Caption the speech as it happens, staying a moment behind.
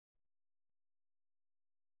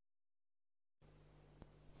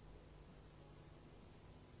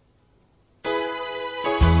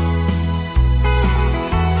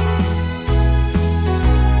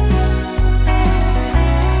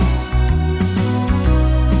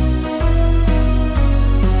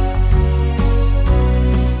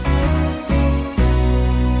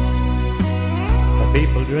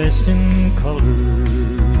dressed in colors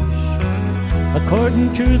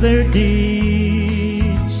according to their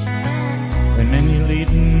deeds, and many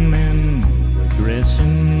leading men were dressed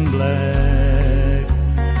in black,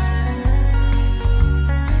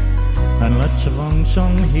 and lots of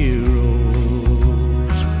unsung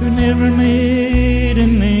heroes who never made a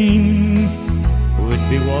name would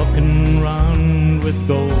be walking round with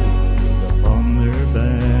gold upon their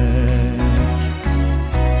backs.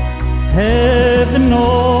 Heaven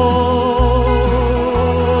knows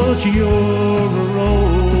you're a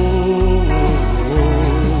rose,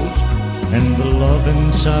 and the love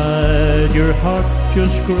inside your heart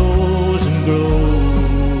just grows and grows.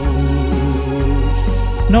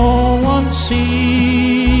 No one sees,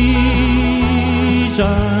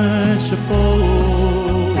 I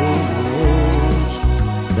suppose,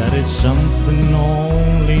 that it's something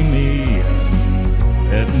only me and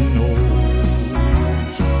heaven knows.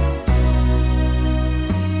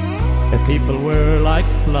 If people were like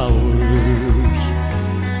flowers,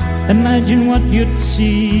 imagine what you'd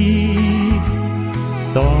see.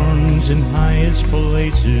 Thorns in highest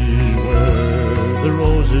places where the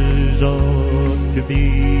roses ought to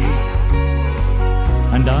be,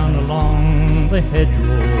 and down along the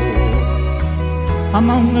hedgerow,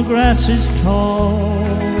 among the grasses tall,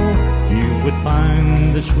 you would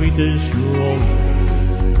find the sweetest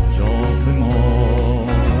roses of them all.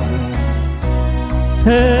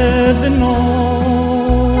 Heaven knows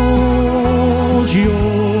you're a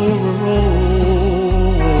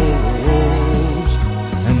rose,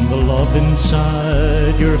 and the love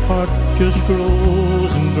inside your heart just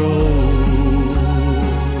grows and grows.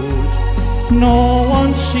 No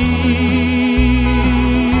one sees,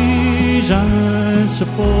 I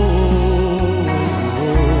suppose,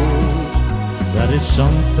 that it's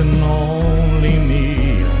something only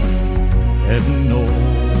me and heaven knows.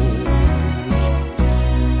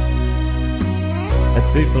 If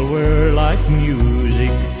people were like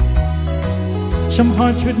music, some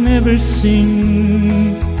hearts would never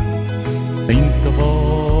sing. Think of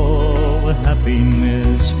all the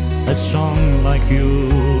happiness a song like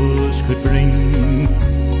yours could bring.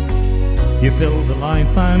 You fill the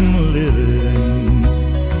life I'm living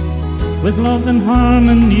with love and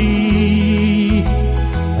harmony,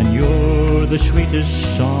 and you're the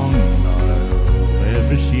sweetest song I'll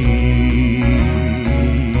ever see.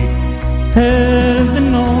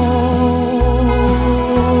 Heaven knows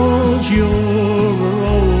you're a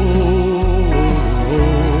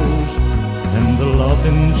rose, and the love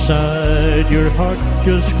inside your heart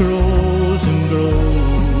just grows and grows.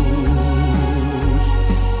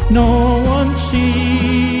 No one sees,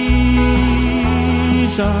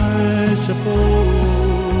 I suppose,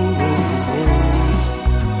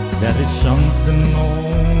 that it's something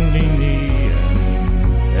only me and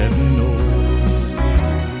heaven knows.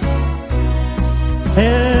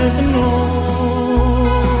 Heaven knows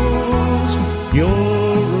you're a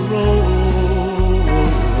rose,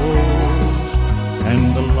 and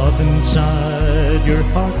the love inside your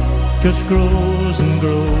heart just grows and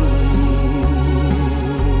grows.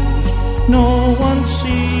 No one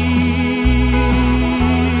sees,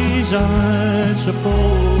 I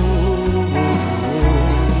suppose,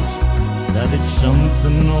 that it's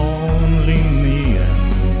something only me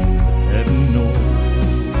and heaven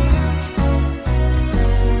knows.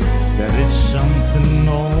 That it's something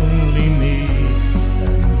only me